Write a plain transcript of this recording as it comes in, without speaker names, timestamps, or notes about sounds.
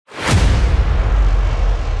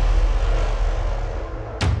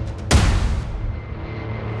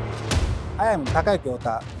I am Takayuki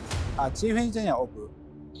Ota, Chief Engineer of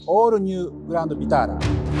all new Grand Vitara.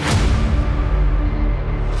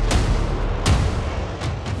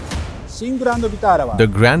 The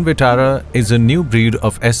Grand Vitara is a new breed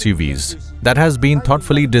of SUVs that has been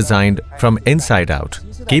thoughtfully designed from inside out,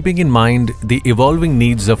 keeping in mind the evolving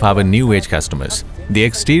needs of our new age customers. The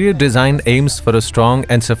exterior design aims for a strong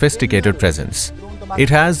and sophisticated presence. It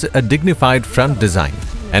has a dignified front design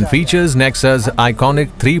and features Nexa's iconic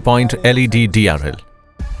 3-point LED DRL.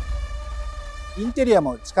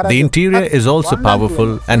 The interior is also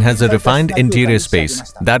powerful and has a refined interior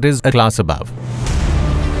space that is a class above.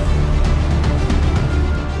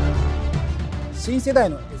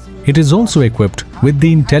 It is also equipped with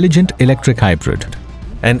the intelligent electric hybrid,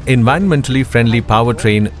 an environmentally friendly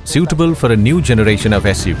powertrain suitable for a new generation of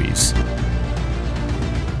SUVs.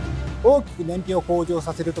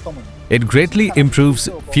 It greatly improves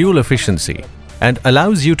fuel efficiency and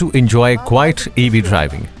allows you to enjoy quiet EV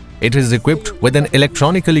driving. It is equipped with an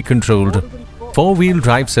electronically controlled four-wheel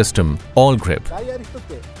drive system, all grip.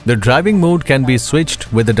 The driving mode can be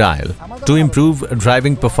switched with a dial to improve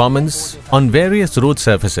driving performance on various road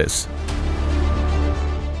surfaces.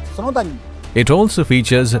 It also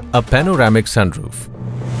features a panoramic sunroof,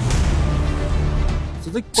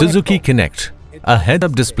 Suzuki Connect, a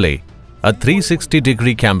head-up display, a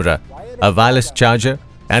 360-degree camera, a wireless charger,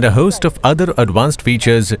 and a host of other advanced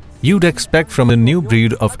features you'd expect from a new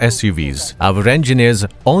breed of SUVs. Our engineers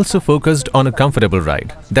also focused on a comfortable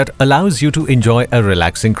ride that allows you to enjoy a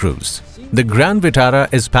relaxing cruise. The Grand Vitara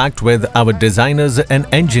is packed with our designers' and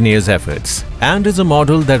engineers' efforts and is a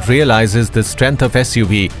model that realizes the strength of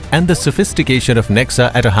SUV and the sophistication of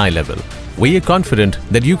Nexa at a high level. We are confident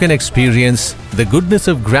that you can experience the goodness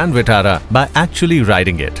of Grand Vitara by actually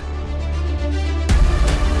riding it.